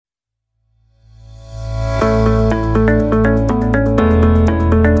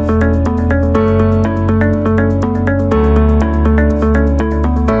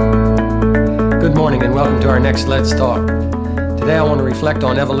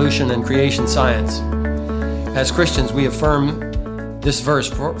evolution and creation science. As Christians, we affirm this verse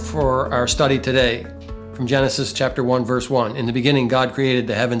for our study today from Genesis chapter 1, verse 1. In the beginning, God created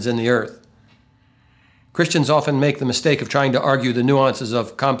the heavens and the earth. Christians often make the mistake of trying to argue the nuances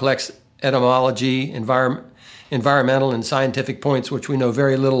of complex etymology, environmental and scientific points which we know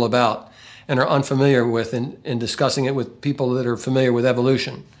very little about and are unfamiliar with in discussing it with people that are familiar with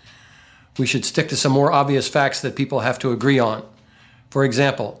evolution. We should stick to some more obvious facts that people have to agree on. For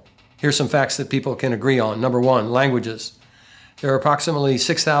example, here's some facts that people can agree on. Number one, languages. There are approximately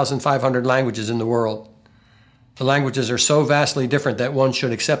 6,500 languages in the world. The languages are so vastly different that one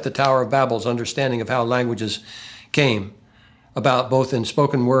should accept the Tower of Babel's understanding of how languages came about, both in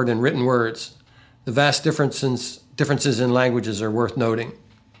spoken word and written words. The vast differences in languages are worth noting.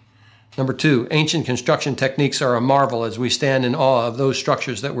 Number two, ancient construction techniques are a marvel as we stand in awe of those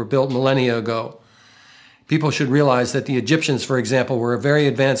structures that were built millennia ago. People should realize that the Egyptians, for example, were a very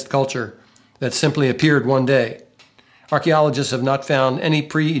advanced culture that simply appeared one day. Archaeologists have not found any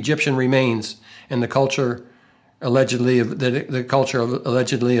pre-Egyptian remains in the culture allegedly evolved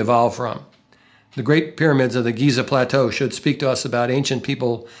from. The Great Pyramids of the Giza Plateau should speak to us about ancient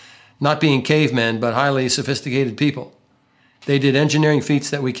people not being cavemen, but highly sophisticated people. They did engineering feats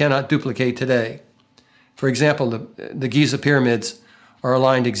that we cannot duplicate today. For example, the Giza Pyramids are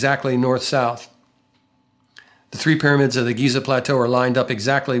aligned exactly north-south. The three pyramids of the Giza Plateau are lined up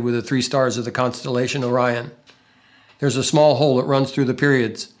exactly with the three stars of the constellation Orion. There's a small hole that runs through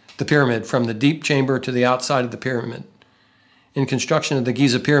the pyramid from the deep chamber to the outside of the pyramid. In construction of the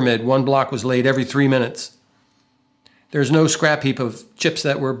Giza Pyramid, one block was laid every 3 minutes. There's no scrap heap of chips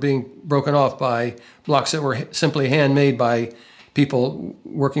that were being broken off by blocks that were simply handmade by people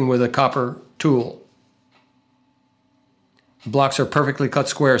working with a copper tool. The blocks are perfectly cut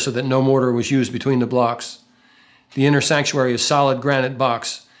square so that no mortar was used between the blocks. The inner sanctuary is solid granite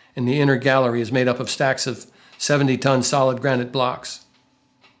blocks, and the inner gallery is made up of stacks of 70-ton solid granite blocks.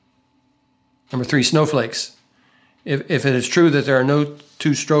 Number three, snowflakes. If it is true that there are no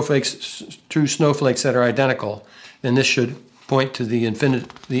two snowflakes that are identical, then this should point to the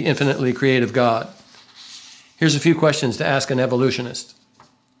infinitely creative God. Here's a few questions to ask an evolutionist.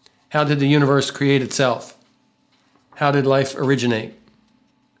 How did the universe create itself? How did life originate?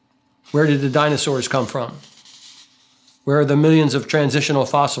 Where did the dinosaurs come from? Where are the millions of transitional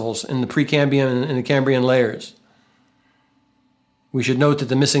fossils in the Precambrian and the Cambrian layers? We should note that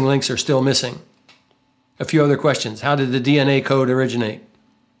the missing links are still missing. A few other questions. How did the DNA code originate?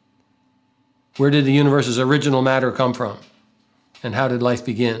 Where did the universe's original matter come from? And how did life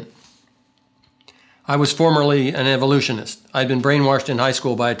begin? I was formerly an evolutionist. I'd been brainwashed in high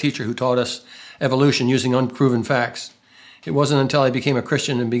school by a teacher who taught us evolution using unproven facts. It wasn't until I became a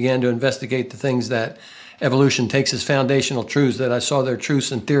Christian and began to investigate the things that evolution takes as foundational truths that I saw their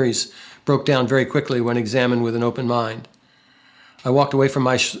truths and theories broke down very quickly when examined with an open mind. I walked away from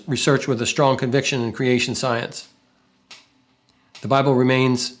my research with a strong conviction in creation science. The Bible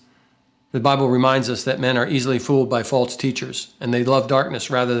reminds us that men are easily fooled by false teachers, and they love darkness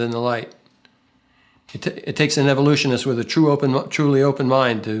rather than the light. It takes an evolutionist with a truly open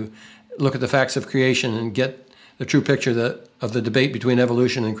mind to look at the facts of creation and get the true picture of the debate between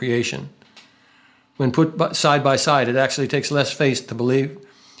evolution and creation. When put side by side, it actually takes less faith to believe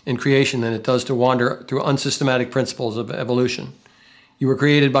in creation than it does to wander through unsystematic principles of evolution. You were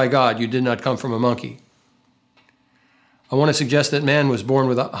created by God. You did not come from a monkey. I want to suggest that man was born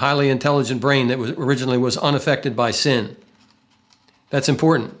with a highly intelligent brain that originally was unaffected by sin. That's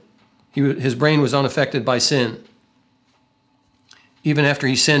important. His brain was unaffected by sin. Even after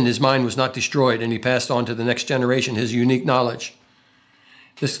he sinned, his mind was not destroyed, and he passed on to the next generation his unique knowledge.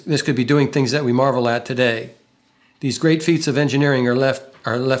 This could be doing things that we marvel at today. These great feats of engineering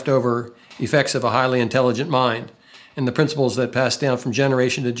are leftover effects of a highly intelligent mind, and the principles that passed down from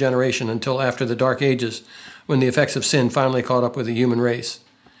generation to generation until after the Dark Ages, when the effects of sin finally caught up with the human race.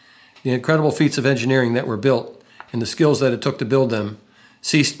 The incredible feats of engineering that were built and the skills that it took to build them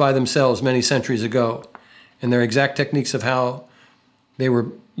ceased by themselves many centuries ago, and their exact techniques of how they were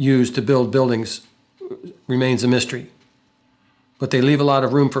used to build buildings remains a mystery. But they leave a lot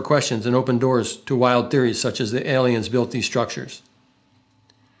of room for questions and open doors to wild theories such as the aliens built these structures.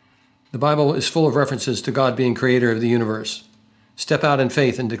 The Bible is full of references to God being creator of the universe. Step out in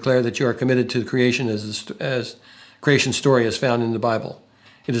faith and declare that you are committed to creation as creation story as found in the Bible.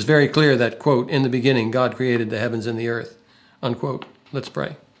 It is very clear that, quote, in the beginning, God created the heavens and the earth, unquote. Let's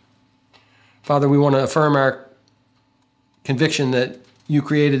pray. Father, we want to affirm our conviction that you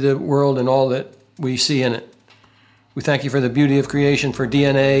created the world and all that we see in it. We thank you for the beauty of creation, for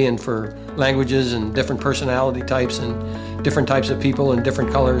DNA and for languages and different personality types and different types of people in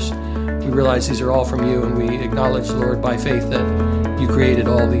different colors. We realize these are all from you, and we acknowledge, Lord, by faith that you created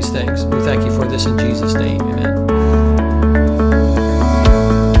all these things. We thank you for this in Jesus' name. Amen.